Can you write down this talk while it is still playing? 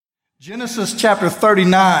Genesis chapter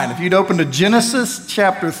 39. If you'd open to Genesis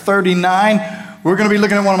chapter 39, we're going to be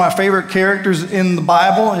looking at one of my favorite characters in the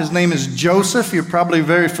Bible. His name is Joseph. You're probably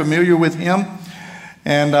very familiar with him.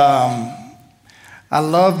 And I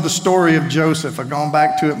love the story of Joseph. I've gone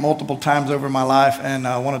back to it multiple times over my life, and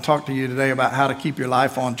I want to talk to you today about how to keep your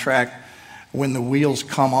life on track when the wheels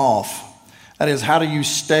come off. That is, how do you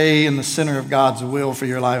stay in the center of God's will for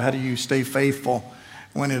your life? How do you stay faithful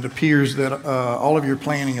when it appears that all of your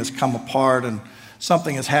planning has come apart and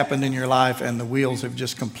something has happened in your life and the wheels have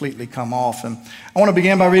just completely come off? And I want to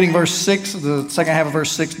begin by reading verse 6, the second half of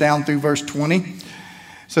verse 6 down through verse 20. It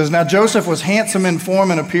says, "Now Joseph was handsome in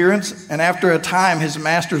form and appearance, and after a time his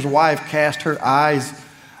master's wife cast her eyes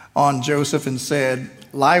on Joseph and said,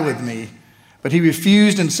 'Lie with me.' But he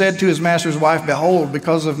refused and said to his master's wife, 'Behold,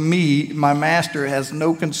 because of me, my master has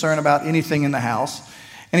no concern about anything in the house,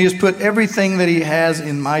 and he has put everything that he has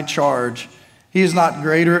in my charge. He is not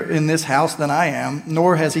greater in this house than I am,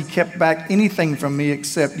 nor has he kept back anything from me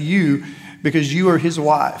except you, because you are his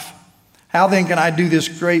wife. How then can I do this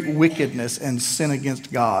great wickedness and sin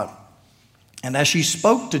against God?' And as she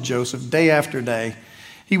spoke to Joseph day after day,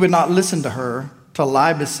 he would not listen to her, to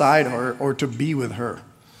lie beside her, or to be with her.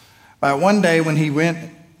 But one day when he went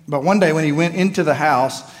into the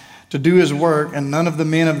house to do his work, and none of the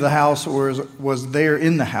men of the house was there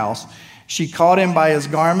in the house, she caught him by his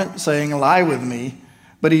garment, saying, 'Lie with me.'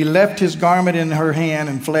 But he left his garment in her hand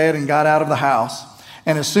and fled and got out of the house.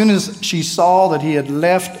 And as soon as she saw that he had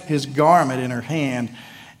left his garment in her hand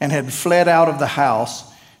and had fled out of the house,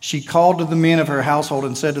 she called to the men of her household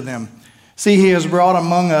and said to them, 'See, he has brought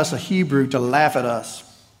among us a Hebrew to laugh at us.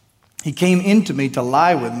 He came into me to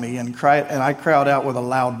lie with me, and I cried out with a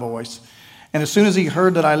loud voice. And as soon as he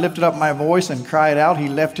heard that I lifted up my voice and cried out, he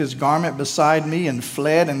left his garment beside me and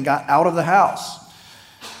fled and got out of the house.'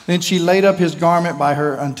 Then she laid up his garment by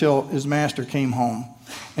her until his master came home.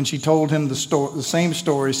 And she told him the same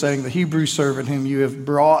story, saying, 'The Hebrew servant whom you have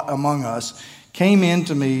brought among us came in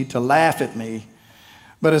to me to laugh at me.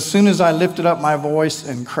 But as soon as I lifted up my voice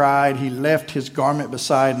and cried, he left his garment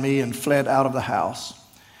beside me and fled out of the house.'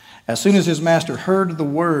 As soon as his master heard the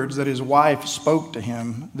words that his wife spoke to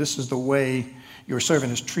him, 'This is the way your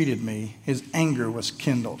servant has treated me,' his anger was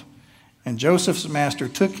kindled. And Joseph's master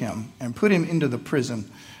took him and put him into the prison,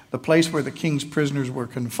 the place where the king's prisoners were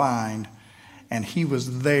confined, and he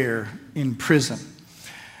was there in prison."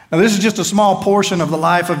 Now, this is just a small portion of the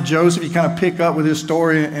life of Joseph. You kind of pick up with his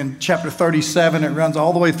story in chapter 37. It runs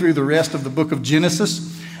all the way through the rest of the book of Genesis.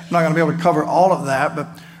 I'm not going to be able to cover all of that, but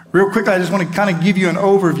real quickly, I just want to kind of give you an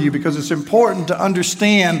overview because it's important to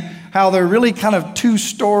understand how they're really kind of two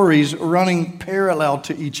stories running parallel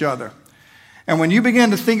to each other. And when you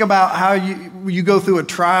begin to think about how you go through a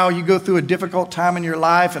trial, you go through a difficult time in your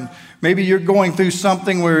life, and maybe you're going through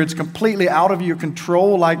something where it's completely out of your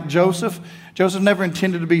control, like Joseph. Joseph never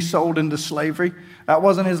intended to be sold into slavery. That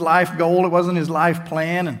wasn't his life goal. It wasn't his life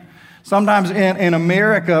plan. And sometimes in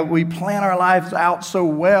America, we plan our lives out so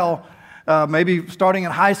well. Maybe starting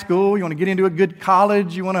in high school, you want to get into a good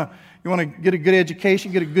college, you want to get a good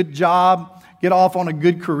education, get a good job, get off on a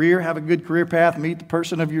good career, have a good career path, meet the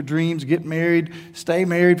person of your dreams, get married, stay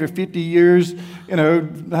married for 50 years,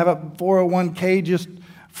 have a 401k just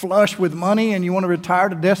flush with money, and you want to retire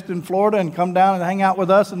to Destin, Florida, and come down and hang out with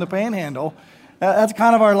us in the Panhandle. That's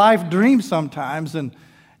kind of our life dream sometimes, and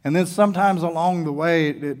then sometimes along the way,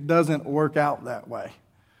 it doesn't work out that way.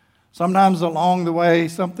 Sometimes along the way,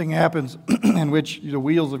 something happens in which the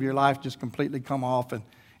wheels of your life just completely come off and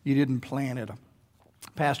you didn't plan it. A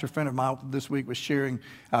pastor friend of mine this week was sharing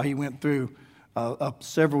how he went through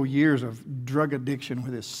several years of drug addiction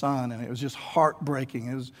with his son, and it was just heartbreaking.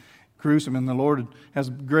 It was gruesome, and the Lord has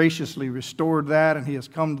graciously restored that, and he has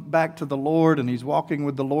come back to the Lord, and he's walking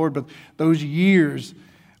with the Lord. But those years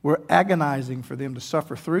were agonizing for them to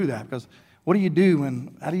suffer through that, because what do you do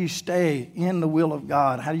how do you stay in the will of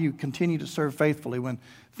God? How do you continue to serve faithfully when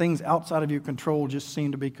things outside of your control just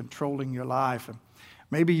seem to be controlling your life? And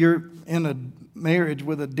maybe you're in a marriage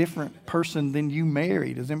with a different person than you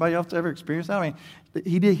married. Has anybody else ever experienced that? I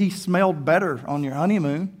mean, he smelled better on your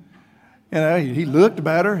honeymoon. He looked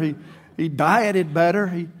better. He dieted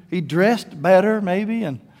better. He dressed better, maybe.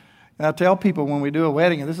 And I tell people when we do a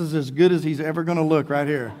wedding, this is as good as he's ever going to look right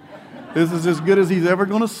here. This is as good as he's ever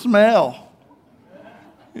going to smell.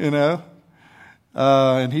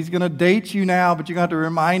 And he's going to date you now, but you're going to have to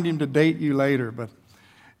remind him to date you later. But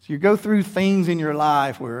so you go through things in your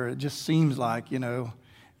life where it just seems like,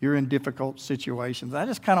 you're in difficult situations. I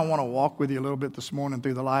just kind of want to walk with you a little bit this morning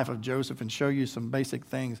through the life of Joseph and show you some basic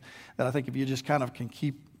things that I think if you just kind of can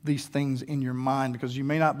keep these things in your mind, because you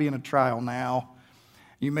may not be in a trial now,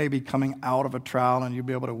 You may be coming out of a trial and you'll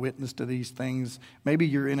be able to witness to these things. Maybe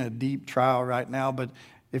you're in a deep trial right now, but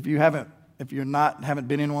if you haven't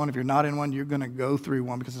been in one, if you're not in one, you're going to go through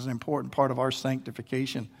one because it's an important part of our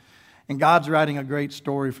sanctification. And God's writing a great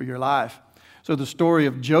story for your life. So the story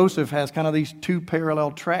of Joseph has kind of these two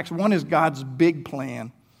parallel tracks. One is God's big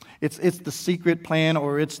plan. It's the secret plan,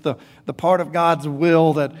 or it's the part of God's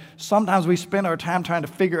will that sometimes we spend our time trying to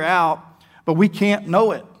figure out, but we can't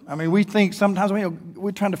know it. I mean, we think sometimes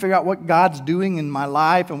we're trying to figure out what God's doing in my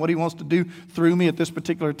life and what He wants to do through me at this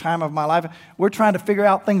particular time of my life. We're trying to figure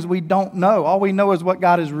out things we don't know. All we know is what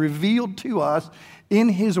God has revealed to us in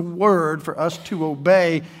His Word for us to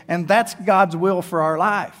obey, and that's God's will for our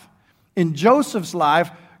life. In Joseph's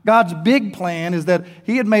life, God's big plan is that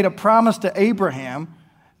He had made a promise to Abraham,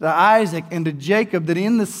 to Isaac, and to Jacob that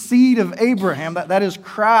in the seed of Abraham, that is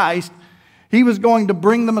Christ, He was going to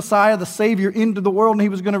bring the Messiah, the Savior, into the world, and He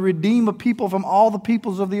was going to redeem a people from all the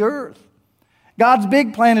peoples of the earth. God's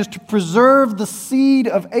big plan is to preserve the seed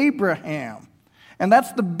of Abraham. And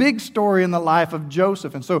that's the big story in the life of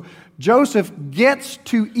Joseph. And so Joseph gets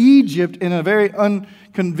to Egypt in a very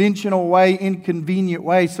unconventional way, inconvenient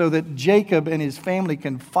way, so that Jacob and his family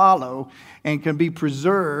can follow and can be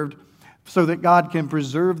preserved, so that God can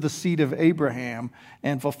preserve the seed of Abraham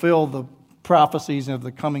and fulfill the prophecies of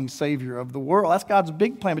the coming Savior of the world. That's God's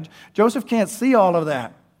big plan. But Joseph can't see all of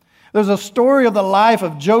that. There's a story of the life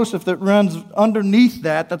of Joseph that runs underneath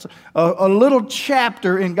that. That's a little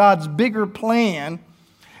chapter in God's bigger plan.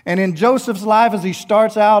 And in Joseph's life, as he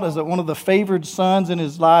starts out as one of the favored sons in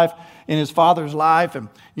his life, in his father's life, and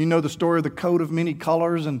you know the story of the coat of many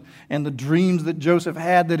colors and the dreams that Joseph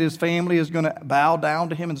had that his family is going to bow down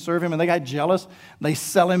to him and serve him, and they got jealous. They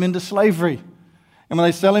sell him into slavery. And when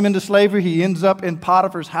they sell him into slavery, he ends up in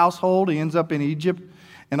Potiphar's household. He ends up in Egypt.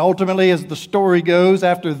 And ultimately, as the story goes,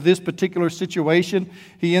 after this particular situation,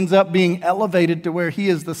 he ends up being elevated to where he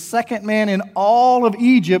is the second man in all of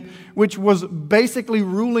Egypt, which was basically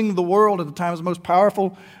ruling the world at the time. It was the most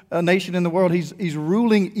powerful nation in the world. He's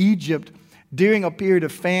ruling Egypt during a period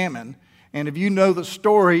of famine. And if you know the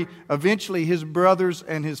story, eventually his brothers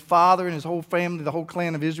and his father and his whole family, the whole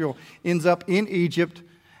clan of Israel, ends up in Egypt.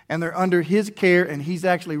 And they're under his care, and he's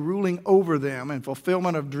actually ruling over them in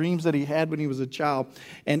fulfillment of dreams that he had when he was a child.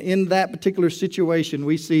 And in that particular situation,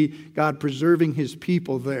 we see God preserving His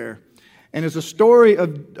people there. And it's a story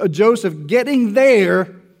of Joseph getting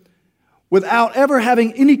there without ever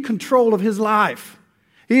having any control of his life.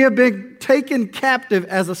 He had been taken captive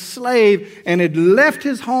as a slave and had left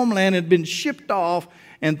his homeland, had been shipped off.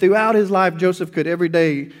 And throughout his life, Joseph could every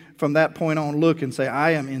day from that point on look and say,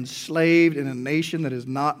 I am enslaved in a nation that is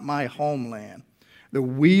not my homeland. The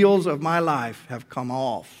wheels of my life have come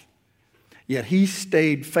off. Yet he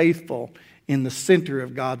stayed faithful in the center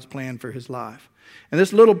of God's plan for his life. And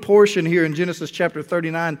this little portion here in Genesis chapter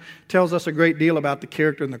 39 tells us a great deal about the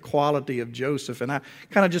character and the quality of Joseph. And I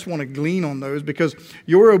kind of just want to glean on those because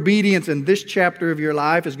your obedience in this chapter of your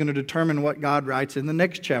life is going to determine what God writes in the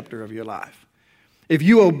next chapter of your life. If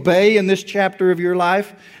you obey in this chapter of your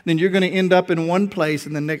life, then you're going to end up in one place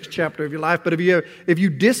in the next chapter of your life. But if you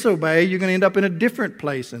disobey, you're going to end up in a different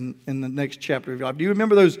place in the next chapter of your life. Do you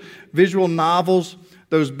remember those visual novels,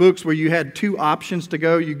 those books where you had two options to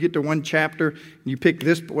go? You get to one chapter, and you pick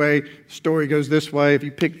this way, the story goes this way. If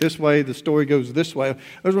you pick this way, the story goes this way.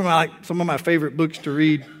 Those were some of my favorite books to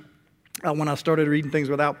read when I started reading things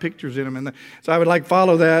without pictures in them. And so I would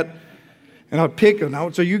follow that. And I'll pick them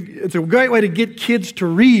out. So it's a great way to get kids to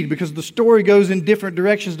read because the story goes in different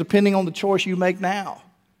directions depending on the choice you make now.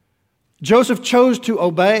 Joseph chose to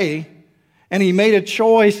obey, and he made a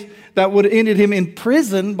choice that would have ended him in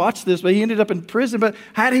prison. Watch this, but he ended up in prison. But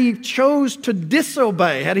had he chose to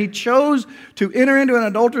disobey, had he chose to enter into an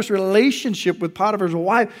adulterous relationship with Potiphar's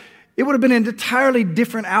wife, it would have been an entirely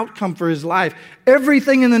different outcome for his life.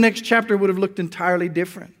 Everything in the next chapter would have looked entirely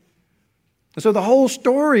different. And so the whole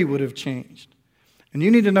story would have changed. And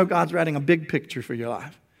you need to know God's writing a big picture for your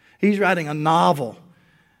life. He's writing a novel.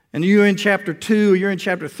 And you're in chapter 2, or you're in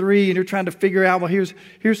chapter 3, and you're trying to figure out, well,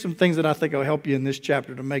 here's some things that I think will help you in this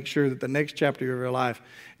chapter to make sure that the next chapter of your life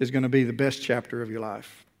is going to be the best chapter of your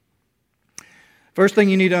life. First thing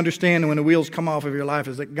you need to understand when the wheels come off of your life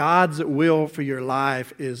is that God's will for your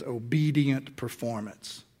life is obedient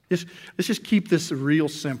performance. Let's just keep this real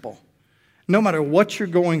simple. No matter what you're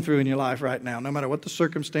going through in your life right now, no matter what the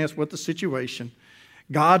circumstance, what the situation,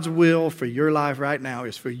 God's will for your life right now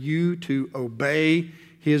is for you to obey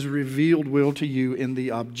His revealed will to you in the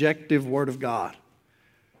objective Word of God.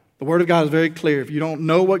 The Word of God is very clear. If you don't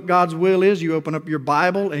know what God's will is, you open up your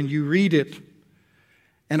Bible and you read it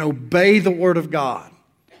and obey the Word of God.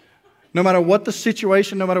 No matter what the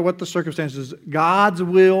situation, no matter what the circumstances, God's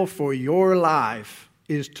will for your life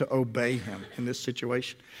is to obey him in this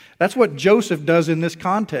situation. That's what Joseph does in this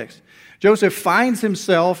context. Joseph finds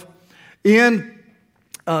himself in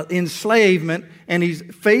enslavement, and he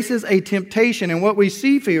faces a temptation. And what we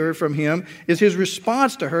see here from him is his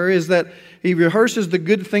response to her is that he rehearses the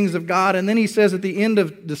good things of God. And then he says at the end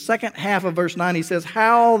of the second half of verse 9, he says,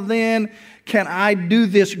 how then can I do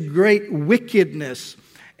this great wickedness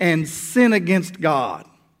and sin against God?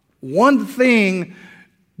 One thing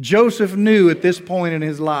Joseph knew at this point in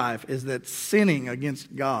his life is that sinning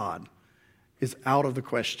against God is out of the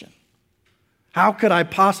question. How could I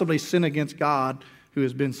possibly sin against God who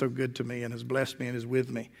has been so good to me and has blessed me and is with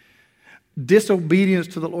me? Disobedience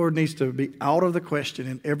to the Lord needs to be out of the question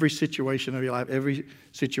in every situation of your life, every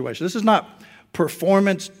situation. This is not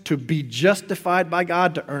performance to be justified by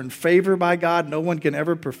God, to earn favor by God. No one can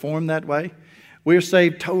ever perform that way. We are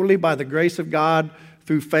saved totally by the grace of God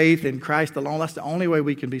through faith in Christ alone. That's the only way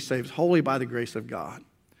we can be saved, wholly by the grace of God.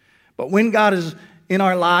 But when God is in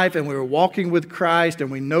our life and we're walking with Christ and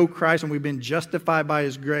we know Christ and we've been justified by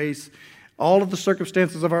his grace, all of the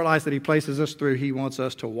circumstances of our lives that he places us through, he wants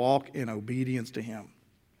us to walk in obedience to him.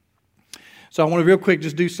 So I want to real quick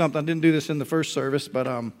just do something. I didn't do this in the first service, but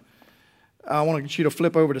I want you to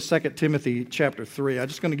flip over to 2 Timothy chapter 3. I'm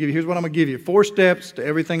just going to give you, here's what I'm going to give you. 4 steps to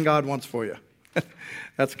everything God wants for you.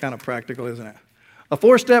 That's kind of practical, isn't it? A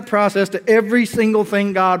 4-step process to every single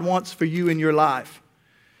thing God wants for you in your life.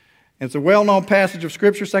 And it's a well-known passage of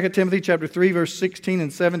Scripture. 2 Timothy chapter 3, verse 16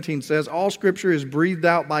 and 17 says, all Scripture is breathed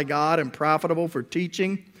out by God and profitable for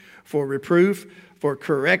teaching, for reproof, for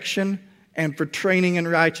correction, and for training in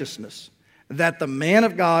righteousness, that the man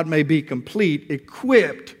of God may be complete,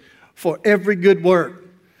 equipped for every good work.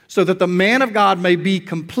 So that the man of God may be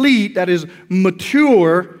complete, that is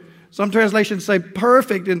mature. Some translations say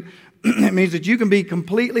perfect, and it means that you can be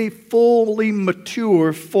completely, fully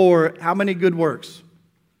mature for how many good works?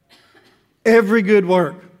 Every good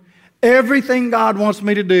work. Everything God wants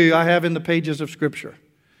me to do, I have in the pages of Scripture.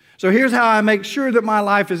 So here's how I make sure that my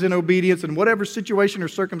life is in obedience in whatever situation or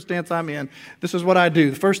circumstance I'm in. This is what I do.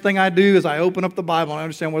 The first thing I do is I open up the Bible and I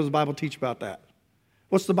understand, what does the Bible teach about that?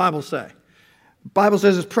 What's the Bible say? The Bible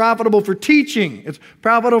says it's profitable for teaching. It's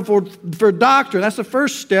profitable for doctrine. That's the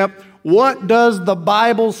first step. What does the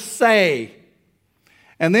Bible say?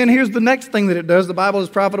 And then here's the next thing that it does. The Bible is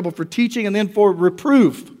profitable for teaching and then for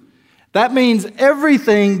reproof. That means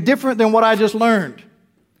everything different than what I just learned.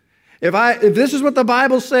 If this is what the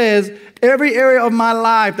Bible says, every area of my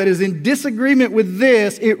life that is in disagreement with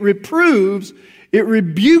this, it reproves, it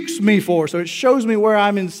rebukes me for. So it shows me where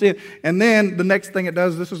I'm in sin. And then the next thing it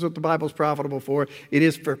does, this is what the Bible is profitable for, it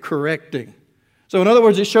is for correcting. So in other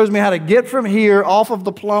words, it shows me how to get from here off of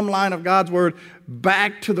the plumb line of God's Word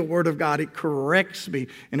back to the Word of God. It corrects me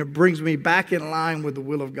and it brings me back in line with the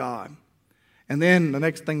will of God. And then the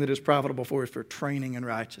next thing that is profitable for is for training in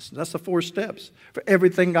righteousness. That's the 4 steps for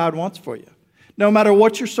everything God wants for you. No matter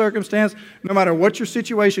what your circumstance, no matter what your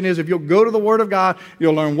situation is, if you'll go to the Word of God,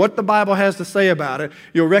 you'll learn what the Bible has to say about it.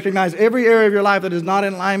 You'll recognize every area of your life that is not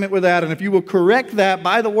in alignment with that. And if you will correct that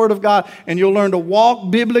by the Word of God, and you'll learn to walk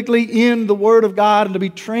biblically in the Word of God and to be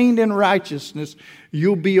trained in righteousness,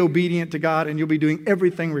 you'll be obedient to God and you'll be doing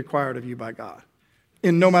everything required of you by God.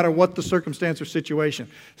 In no matter what the circumstance or situation.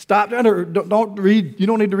 Don't read. You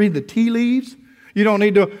don't need to read the tea leaves. You don't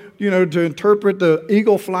need to interpret the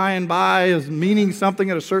eagle flying by as meaning something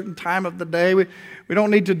at a certain time of the day. We don't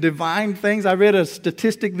need to divine things. I read a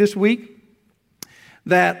statistic this week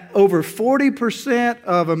that over 40%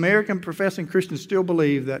 of American professing Christians still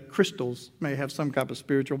believe that crystals may have some type of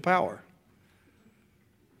spiritual power.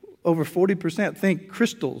 Over 40% think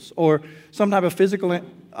crystals or some type of physical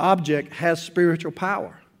object has spiritual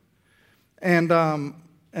power. And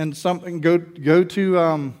something go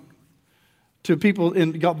to people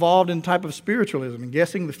involved in type of spiritualism and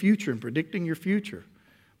guessing the future and predicting your future.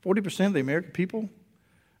 40% of the American people,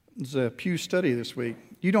 it's a Pew study this week.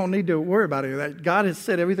 You don't need to worry about any of that. God has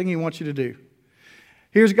said everything He wants you to do.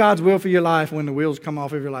 Here's God's will for your life when the wheels come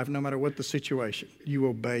off of your life, no matter what the situation. You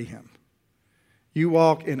obey Him. You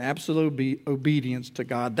walk in absolute obedience to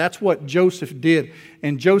God. That's what Joseph did.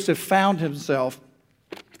 And Joseph found himself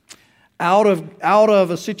out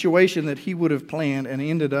of a situation that he would have planned and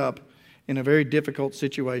ended up in a very difficult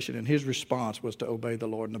situation. And his response was to obey the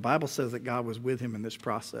Lord. And the Bible says that God was with him in this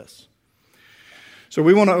process. So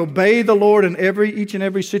we want to obey the Lord in each and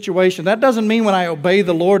every situation. That doesn't mean when I obey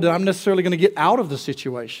the Lord that I'm necessarily going to get out of the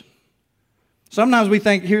situation. Sometimes we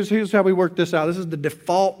think, here's how we work this out. This is the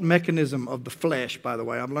default mechanism of the flesh, by the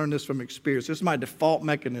way. I've learned this from experience. This is my default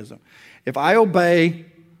mechanism. If I obey,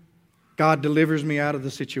 God delivers me out of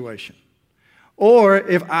the situation. Or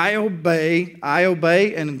if I obey,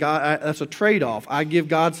 and God, that's a trade-off. I give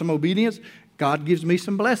God some obedience, God gives me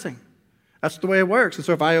some blessing. That's the way it works. And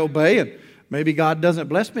so if I obey and maybe God doesn't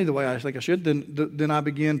bless me the way I think I should, then I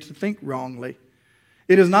begin to think wrongly.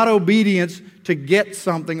 It is not obedience to get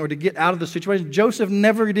something or to get out of the situation. Joseph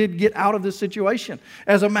never did get out of this situation.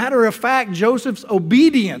 As a matter of fact, Joseph's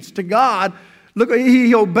obedience to God, look,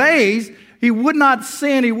 he obeys. He would not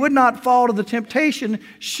sin. He would not fall to the temptation.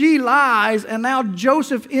 She lies, and now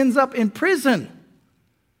Joseph ends up in prison.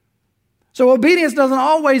 So obedience doesn't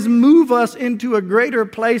always move us into a greater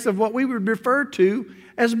place of what we would refer to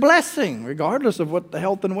as blessing, regardless of what the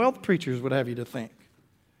health and wealth preachers would have you to think.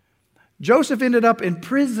 Joseph ended up in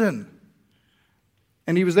prison,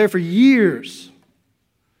 and he was there for years.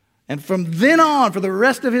 And from then on, for the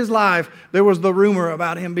rest of his life, there was the rumor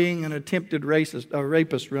about him being an attempted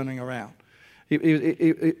rapist running around.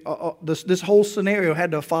 This whole scenario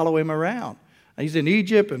had to follow him around. He's in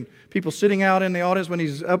Egypt, and people sitting out in the audience when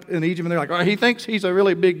he's up in Egypt, and they're like, "Oh, he thinks he's a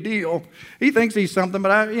really big deal. He thinks he's something."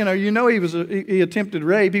 But he attempted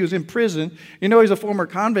rape. He was in prison. You know he's a former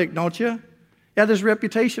convict, don't you? He had this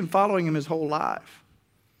reputation following him his whole life.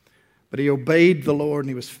 But he obeyed the Lord, and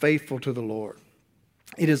he was faithful to the Lord.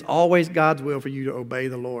 It is always God's will for you to obey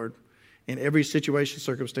the Lord in every situation,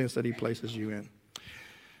 circumstance that He places you in.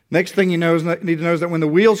 Next thing you need to know is that when the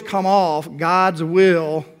wheels come off, God's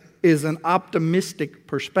will is an optimistic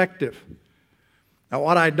perspective. Now,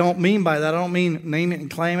 what I don't mean by that, I don't mean name it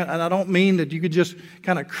and claim it, and I don't mean that you could just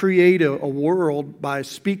kind of create a world by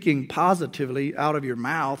speaking positively out of your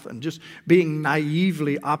mouth and just being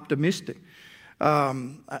naively optimistic.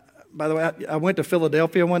 By the way, I went to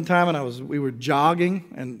Philadelphia one time, and we were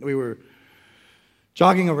jogging, and we were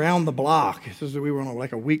jogging around the block. We were on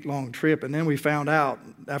like a week-long trip, and then we found out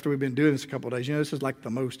after we've been doing this a couple of days, this is like the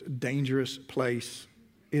most dangerous place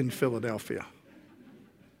in Philadelphia.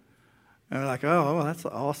 And we're like, oh, that's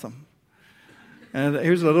awesome. And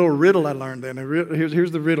here's a little riddle I learned then.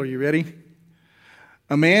 Here's the riddle. You ready?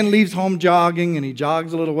 A man leaves home jogging, and he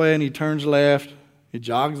jogs a little way, and he turns left. He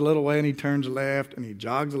jogs a little way, and he turns left, and he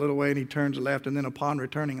jogs a little way, and he turns left, and then upon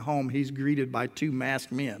returning home, he's greeted by two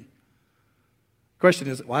masked men. Question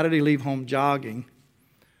is, why did he leave home jogging?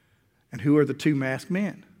 And who are the two masked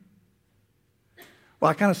men? Well,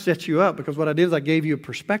 I kind of set you up because what I did is I gave you a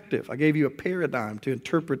perspective. I gave you a paradigm to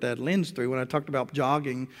interpret that lens through when I talked about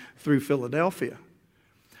jogging through Philadelphia.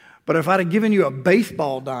 But if I'd have given you a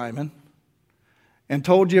baseball diamond and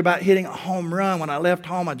told you about hitting a home run, when I left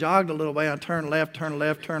home, I jogged a little way, I turned left,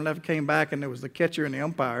 came back, and there was the catcher and the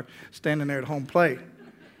umpire standing there at home plate.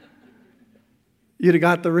 You'd have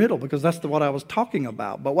got the riddle because that's what I was talking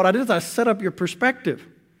about. But what I did is I set up your perspective.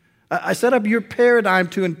 I set up your paradigm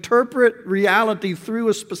to interpret reality through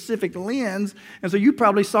a specific lens. And so you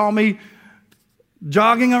probably saw me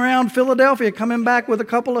jogging around Philadelphia, coming back with a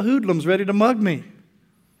couple of hoodlums ready to mug me.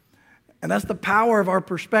 And that's the power of our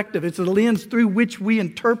perspective. It's a lens through which we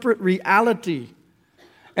interpret reality.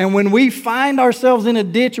 And when we find ourselves in a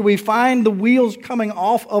ditch or we find the wheels coming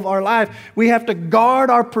off of our life, we have to guard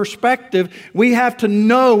our perspective. We have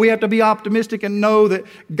to be optimistic and know that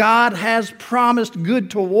God has promised good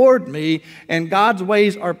toward me and God's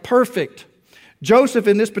ways are perfect. Joseph,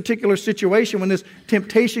 in this particular situation, when this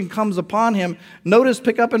temptation comes upon him,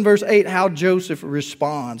 pick up in verse 8 how Joseph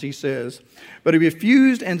responds. He says, "But he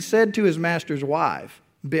refused and said to his master's wife,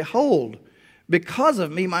 'Behold, because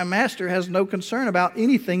of me, my master has no concern about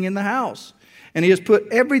anything in the house, and he has put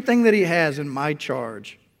everything that he has in my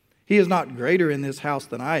charge. He is not greater in this house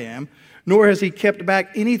than I am, nor has he kept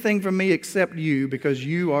back anything from me except you, because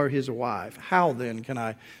you are his wife. How then can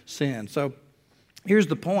I sin?'" So here's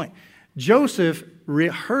the point. Joseph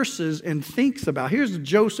rehearses and thinks about, here's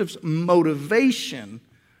Joseph's motivation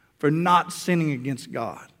for not sinning against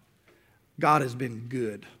God. God has been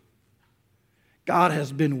good. God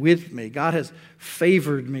has been with me. God has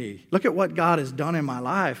favored me. Look at what God has done in my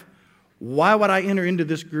life. Why would I enter into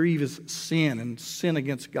this grievous sin and sin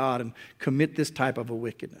against God and commit this type of a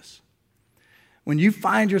wickedness? When you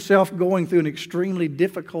find yourself going through an extremely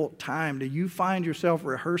difficult time, do you find yourself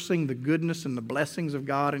rehearsing the goodness and the blessings of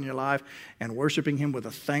God in your life and worshiping Him with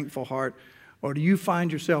a thankful heart? Or do you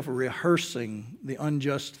find yourself rehearsing the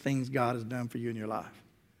unjust things God has done for you in your life?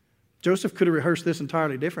 Joseph could have rehearsed this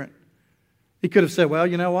entirely different. He could have said, well,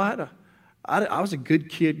 you know what? I was a good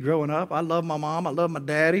kid growing up. I love my mom. I love my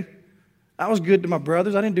daddy. I was good to my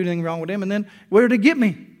brothers. I didn't do anything wrong with them. And then where did it get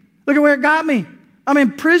me? Look at where it got me. I'm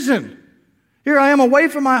in prison. Here I am away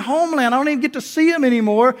from my homeland. I don't even get to see him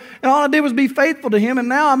anymore. And all I did was be faithful to him. And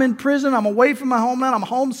now I'm in prison. I'm away from my homeland. I'm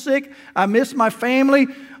homesick. I miss my family.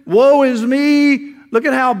 woe is me, look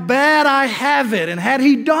at how bad I have it. And had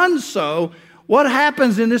he done so, what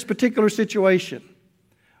happens in this particular situation?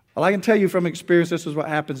 Well, I can tell you from experience, this is what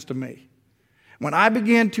happens to me. When I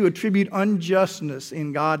begin to attribute unjustness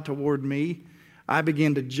in God toward me, I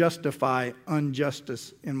begin to justify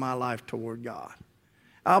injustice in my life toward God.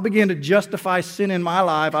 I'll begin to justify sin in my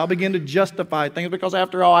life. I'll begin to justify things because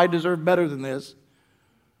after all, I deserve better than this.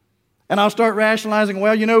 And I'll start rationalizing,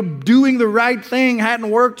 well, doing the right thing hadn't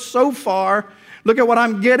worked so far. Look at what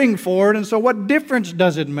I'm getting for it. And so what difference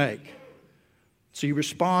does it make? So you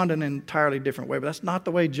respond in an entirely different way. But that's not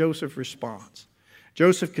the way Joseph responds.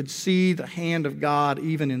 Joseph could see the hand of God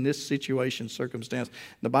even in this circumstance.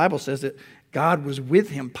 The Bible says that God was with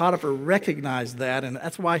him. Potiphar recognized that, and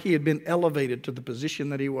that's why he had been elevated to the position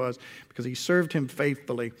that he was, because he served him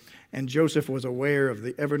faithfully. And Joseph was aware of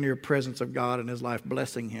the ever-near presence of God in his life,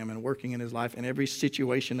 blessing him and working in his life in every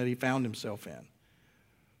situation that he found himself in.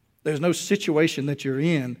 There's no situation that you're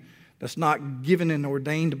in that's not given and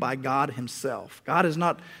ordained by God himself. God has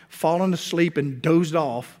not fallen asleep and dozed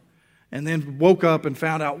off and then woke up and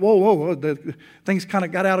found out, whoa, things kind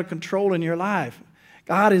of got out of control in your life.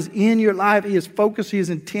 God is in your life. He is focused. He is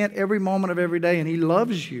intent every moment of every day, and he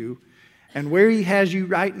loves you. And where he has you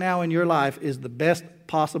right now in your life is the best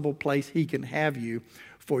possible place he can have you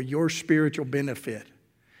for your spiritual benefit.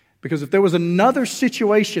 Because if there was another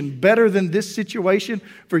situation better than this situation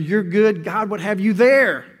for your good, God would have you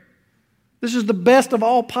there. This is the best of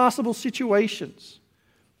all possible situations.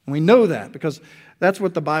 And we know that because that's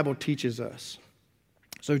what the Bible teaches us.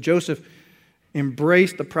 So Joseph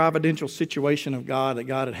embraced the providential situation of God that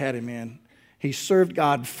God had him in. He served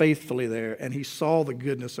God faithfully there, and he saw the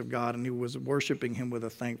goodness of God, and he was worshiping him with a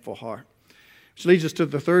thankful heart. Which leads us to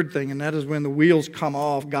the third thing, and that is when the wheels come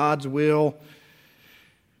off. God's will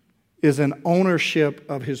is an ownership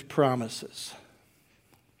of his promises.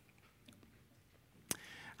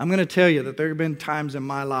 I'm going to tell you that there have been times in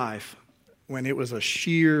my life when it was a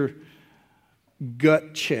sheer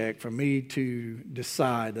gut check for me to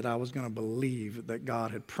decide that I was going to believe that God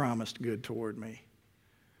had promised good toward me.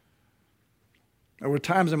 There were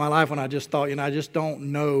times in my life when I just thought, I just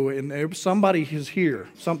don't know. And somebody is here.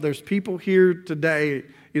 There's people here today,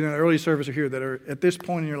 in the early service are here, that are at this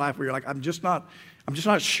point in your life where you're like, I'm just not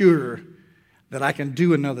sure that I can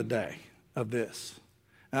do another day of this.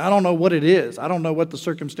 And I don't know what it is. I don't know what the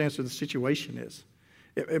circumstance or the situation is.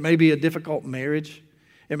 It may be a difficult marriage.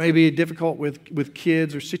 It may be difficult with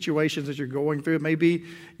kids or situations that you're going through. It may be,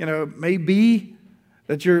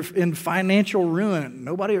 that you're in financial ruin.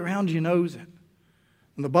 Nobody around you knows it.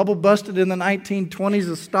 When the bubble busted in the 1920s,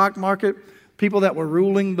 the stock market, people that were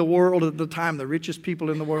ruling the world at the time, the richest people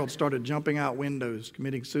in the world, started jumping out windows,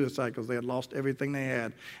 committing suicide because they had lost everything they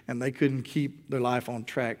had, and they couldn't keep their life on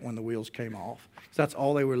track when the wheels came off. So that's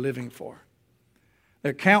all they were living for. There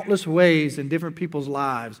are countless ways in different people's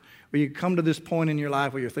lives where you come to this point in your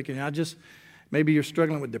life where you're thinking, maybe you're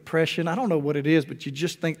struggling with depression. I don't know what it is, but you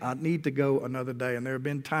just think, I need to go another day. And there have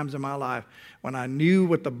been times in my life when I knew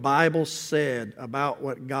what the Bible said about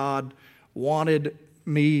what God wanted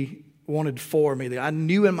for me. That I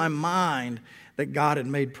knew in my mind that God had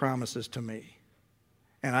made promises to me.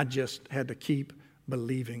 And I just had to keep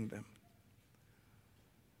believing them.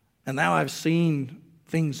 And now I've seen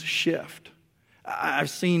things shift. I've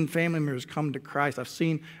seen family members come to Christ. I've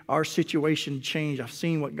seen our situation change. I've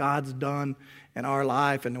seen what God's done in our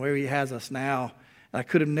life and where he has us now. And I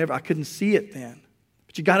couldn't see it then.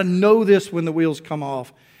 But you got to know this when the wheels come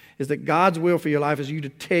off, is that God's will for your life is you to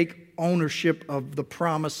take ownership of the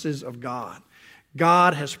promises of God.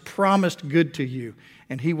 God has promised good to you,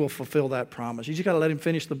 and he will fulfill that promise. You just got to let him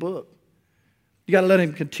finish the book. You got to let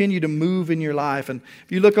him continue to move in your life. And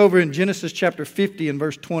if you look over in Genesis chapter 50 and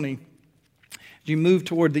verse 20, as you move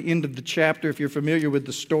toward the end of the chapter, if you're familiar with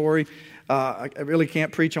the story, I really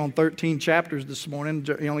can't preach on 13 chapters this morning.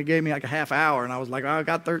 He only gave me like a half hour, and I was like, I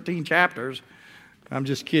got 13 chapters. I'm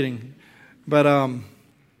just kidding. But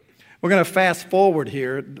we're going to fast forward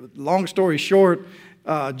here. Long story short,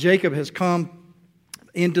 Jacob has come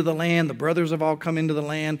into the land. The brothers have all come into the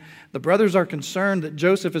land. The brothers are concerned that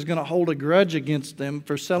Joseph is going to hold a grudge against them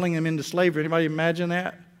for selling them into slavery. Anybody imagine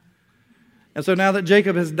that? And so now that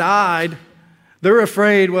Jacob has died, they're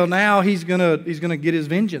afraid, well, now he's gonna get his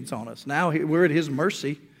vengeance on us. Now we're at his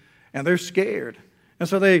mercy, and they're scared. And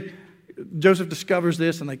so Joseph discovers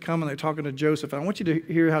this, and they come and they're talking to Joseph. And I want you to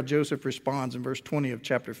hear how Joseph responds in verse 20 of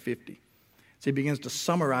chapter 50. So he begins to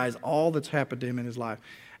summarize all that's happened to him in his life.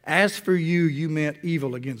 As for you, you meant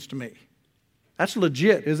evil against me. That's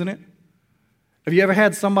legit, isn't it? Have you ever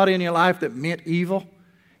had somebody in your life that meant evil?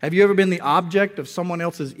 Have you ever been the object of someone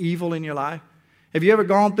else's evil in your life? Have you ever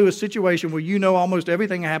gone through a situation where you know almost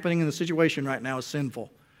everything happening in the situation right now is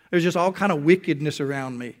sinful? There's just all kind of wickedness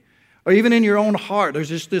around me. Or even in your own heart, there's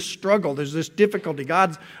just this struggle, there's this difficulty.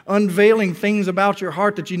 God's unveiling things about your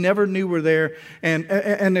heart that you never knew were there, and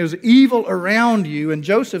there's evil around you. And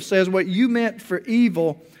Joseph says, what you meant for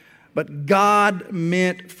evil, but God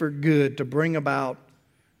meant for good, to bring about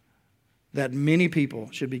that many people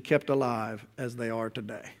should be kept alive as they are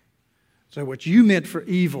today. So what you meant for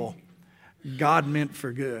evil, God meant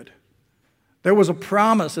for good. There was a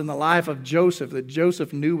promise in the life of Joseph that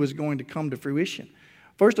Joseph knew was going to come to fruition.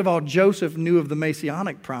 First of all, Joseph knew of the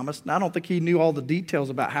Messianic promise. And I don't think he knew all the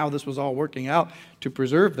details about how this was all working out to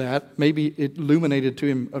preserve that. Maybe it illuminated to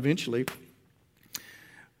him eventually.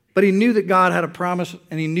 But he knew that God had a promise,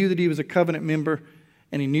 and he knew that he was a covenant member,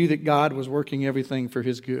 and he knew that God was working everything for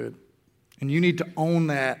his good. And you need to own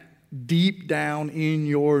that deep down in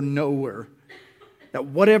your knower, that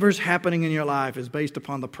whatever's happening in your life is based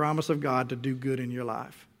upon the promise of God to do good in your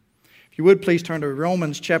life. If you would, please turn to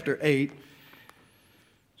Romans chapter 8.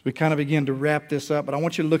 As we kind of begin to wrap this up, but I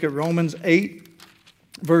want you to look at Romans 8,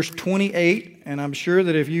 verse 28, and I'm sure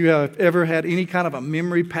that if you have ever had any kind of a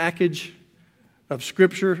memory package of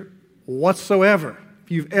Scripture whatsoever, if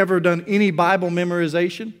you've ever done any Bible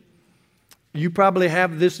memorization, you probably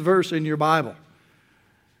have this verse in your Bible.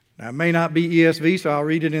 Now, it may not be ESV, so I'll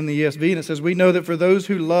read it in the ESV, and it says, we know that for those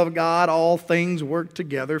who love God, all things work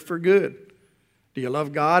together for good. Do you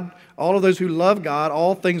love God? All of those who love God,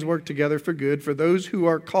 all things work together for good, for those who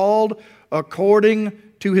are called according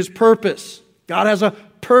to His purpose. God has a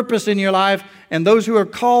purpose in your life, and those who are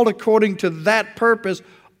called according to that purpose,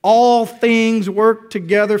 all things work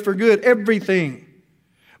together for good. Everything.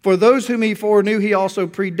 For those whom He foreknew, He also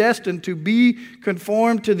predestined to be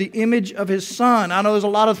conformed to the image of His Son. I know there's a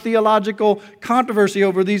lot of theological controversy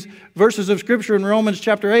over these verses of Scripture in Romans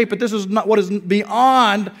chapter 8, but this is not what is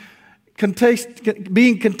beyond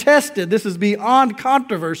being contested. This is beyond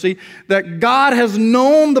controversy, that God has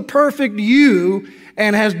known the perfect you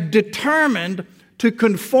and has determined to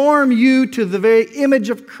conform you to the very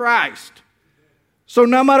image of Christ. So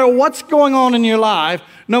no matter what's going on in your life,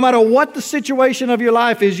 no matter what the situation of your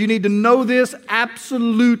life is, you need to know this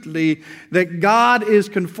absolutely, that God is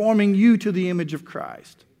conforming you to the image of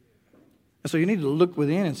Christ. And so you need to look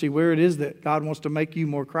within and see where it is that God wants to make you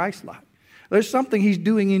more Christ-like. There's something He's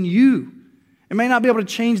doing in you. It may not be able to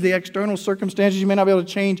change the external circumstances. You may not be able to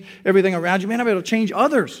change everything around you. You may not be able to change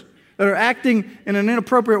others that are acting in an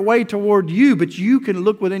inappropriate way toward you. But you can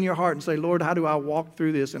look within your heart and say, Lord, how do I walk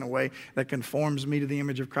through this in a way that conforms me to the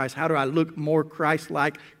image of Christ? How do I look more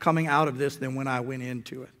Christ-like coming out of this than when I went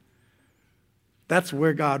into it? That's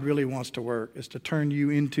where God really wants to work, is to turn you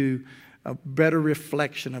into a better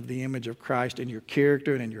reflection of the image of Christ in your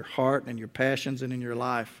character and in your heart and in your passions and in your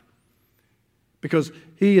life. Because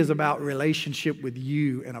He is about relationship with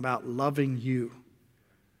you and about loving you.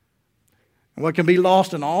 And what can be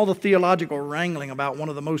lost in all the theological wrangling about one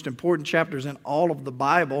of the most important chapters in all of the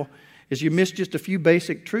Bible is you miss just a few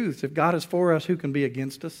basic truths. If God is for us, who can be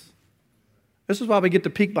against us? This is why we get to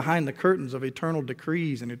peek behind the curtains of eternal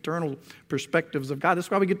decrees and eternal perspectives of God. This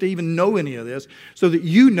is why we get to even know any of this, so that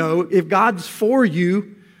you know if God's for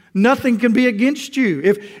you, nothing can be against you.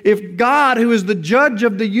 If God, who is the judge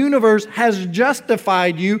of the universe, has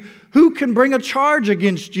justified you, who can bring a charge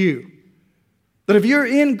against you? That if you're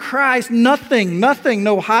in Christ, nothing,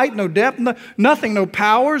 no height, no depth, nothing, no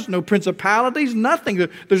powers, no principalities, nothing.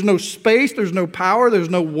 There's no space, there's no power, there's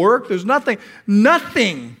no work, there's nothing.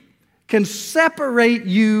 Nothing can separate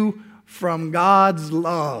you from God's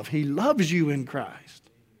love. He loves you in Christ.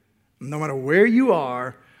 No matter where you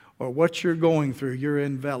are, or what you're going through, you're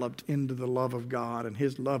enveloped into the love of God, and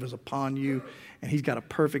His love is upon you, and He's got a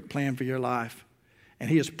perfect plan for your life, and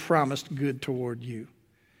He has promised good toward you.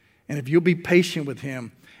 And if you'll be patient with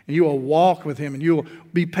Him, and you will walk with Him, and you'll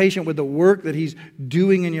be patient with the work that He's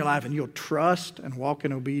doing in your life, and you'll trust and walk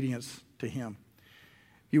in obedience to Him,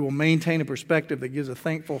 you will maintain a perspective that gives a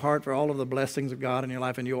thankful heart for all of the blessings of God in your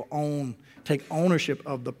life, and you'll take ownership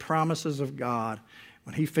of the promises of God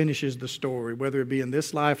when He finishes the story, whether it be in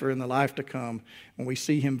this life or in the life to come. When we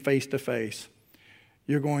see Him face to face,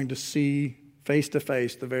 you're going to see face to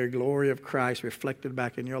face the very glory of Christ reflected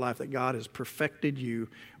back in your life, that God has perfected you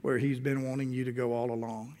where He's been wanting you to go all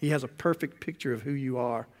along. He has a perfect picture of who you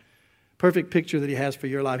are, perfect picture that He has for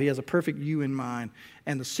your life. He has a perfect you in mind.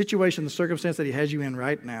 And the situation, the circumstance that He has you in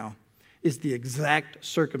right now is the exact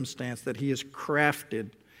circumstance that He has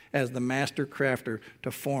crafted as the master crafter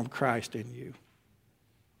to form Christ in you.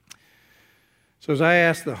 So as I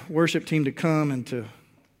ask the worship team to come and to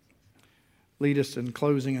lead us in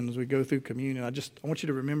closing and as we go through communion. I want you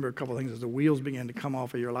to remember a couple of things as the wheels begin to come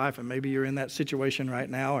off of your life. And maybe you're in that situation right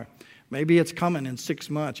now, or maybe it's coming in 6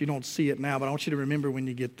 months. You don't see it now, but I want you to remember when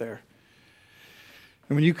you get there.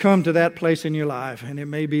 And when you come to that place in your life, and it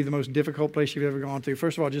may be the most difficult place you've ever gone through,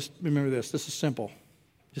 first of all, just remember this. This is simple.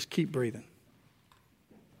 Just keep breathing.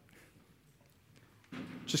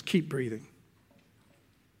 Just keep breathing.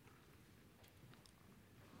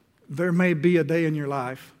 There may be a day in your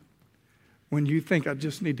life when you think, I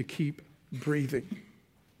just need to keep breathing.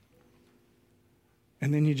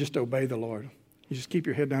 And then you just obey the Lord. You just keep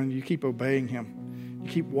your head down and you keep obeying Him. You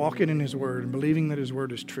keep walking in His Word and believing that His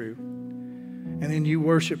Word is true. And then you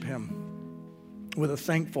worship Him with a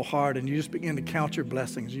thankful heart, and you just begin to count your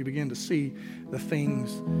blessings. You begin to see the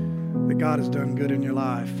things that God has done good in your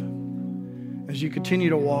life. As you continue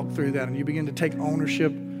to walk through that and you begin to take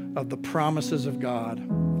ownership of the promises of God,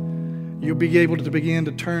 you'll be able to begin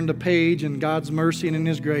to turn the page in God's mercy and in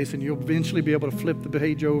His grace, and you'll eventually be able to flip the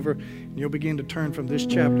page over, and you'll begin to turn from this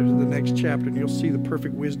chapter to the next chapter, and you'll see the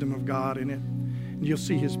perfect wisdom of God in it. And you'll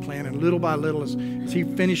see His plan. And little by little, as He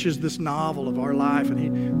finishes this novel of our life and He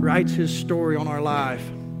writes His story on our life,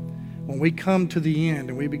 when we come to the end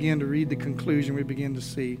and we begin to read the conclusion, we begin to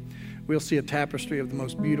see, we'll see a tapestry of the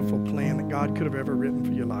most beautiful plan that God could have ever written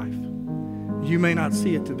for your life. You may not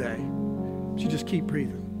see it today, but you just keep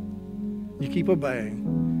breathing. You keep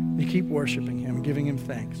obeying. You keep worshiping Him, giving Him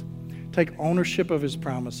thanks. Take ownership of His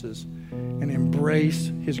promises and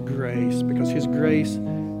embrace His grace, because His grace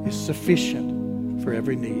is sufficient for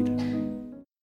every need.